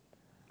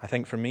 I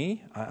think for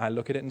me, I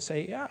look at it and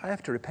say, yeah, I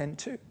have to repent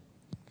too.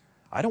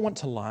 I don't want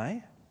to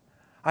lie.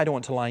 I don't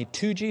want to lie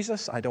to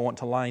Jesus. I don't want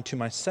to lie to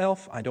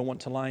myself. I don't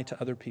want to lie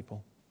to other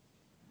people.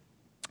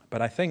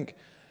 But I think,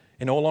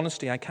 in all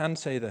honesty, I can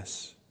say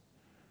this,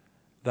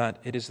 that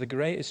it is the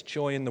greatest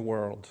joy in the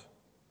world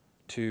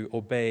to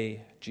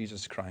obey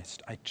Jesus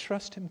Christ. I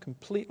trust him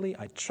completely.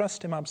 I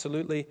trust him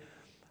absolutely.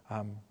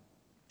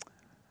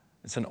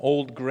 It's an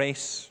old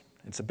grace.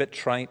 It's a bit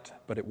trite,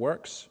 but it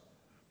works.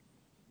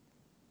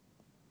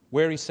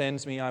 Where he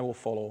sends me, I will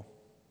follow.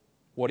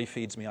 What he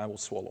feeds me, I will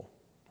swallow.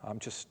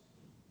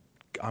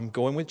 I'm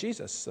going with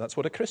Jesus. That's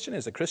what a Christian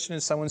is. A Christian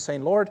is someone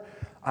saying, Lord,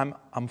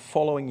 I'm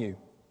following you.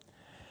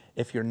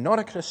 If you're not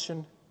a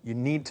Christian, you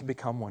need to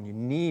become one. You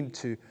need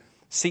to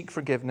seek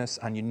forgiveness,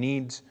 and you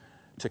need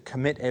to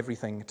commit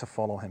everything to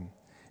follow him.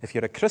 If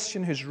you're a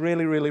Christian who's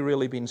really, really,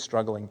 really been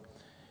struggling,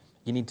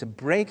 you need to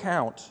break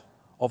out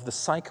of the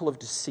cycle of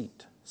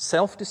deceit,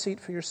 self-deceit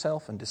for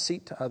yourself and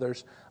deceit to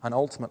others, and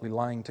ultimately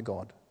lying to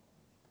God.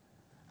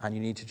 And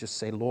you need to just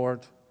say,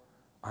 Lord,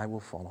 I will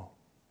follow.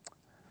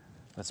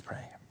 Let's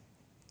pray.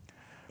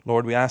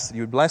 Lord, we ask that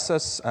you would bless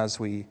us as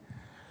we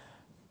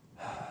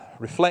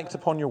reflect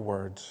upon your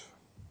word.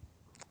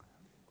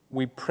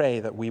 We pray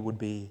that we would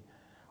be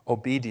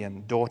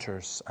obedient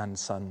daughters and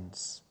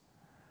sons.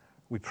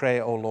 We pray,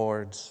 O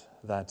Lord,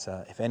 that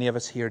if any of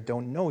us here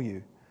don't know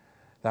you,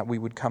 that we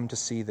would come to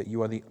see that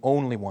you are the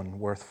only one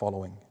worth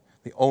following,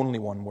 the only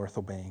one worth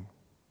obeying.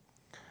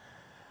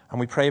 And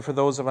we pray for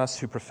those of us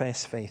who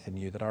profess faith in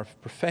you, that our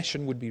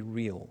profession would be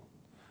real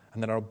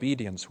and that our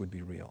obedience would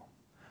be real,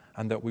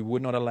 and that we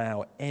would not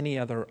allow any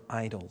other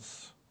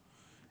idols,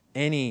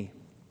 any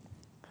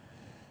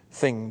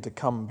thing to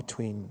come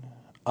between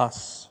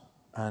us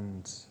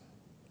and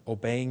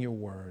obeying your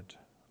word,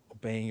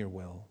 obeying your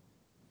will.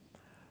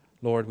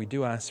 Lord, we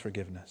do ask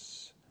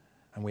forgiveness,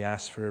 and we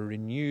ask for a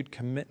renewed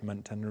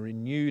commitment and a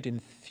renewed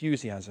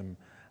enthusiasm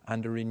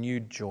and a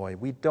renewed joy.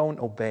 We don't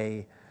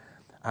obey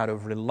out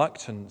of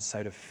reluctance,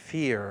 out of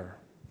fear.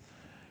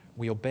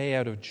 We obey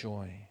out of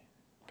joy,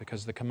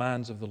 because the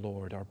commands of the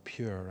Lord are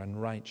pure and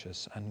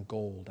righteous and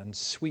gold and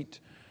sweet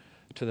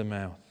to the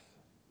mouth.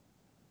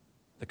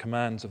 The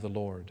commands of the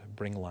Lord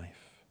bring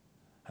life.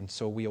 And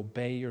so we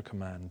obey your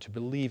command to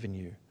believe in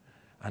you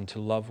and to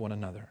love one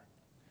another.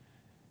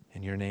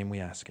 In your name we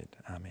ask it.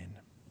 Amen.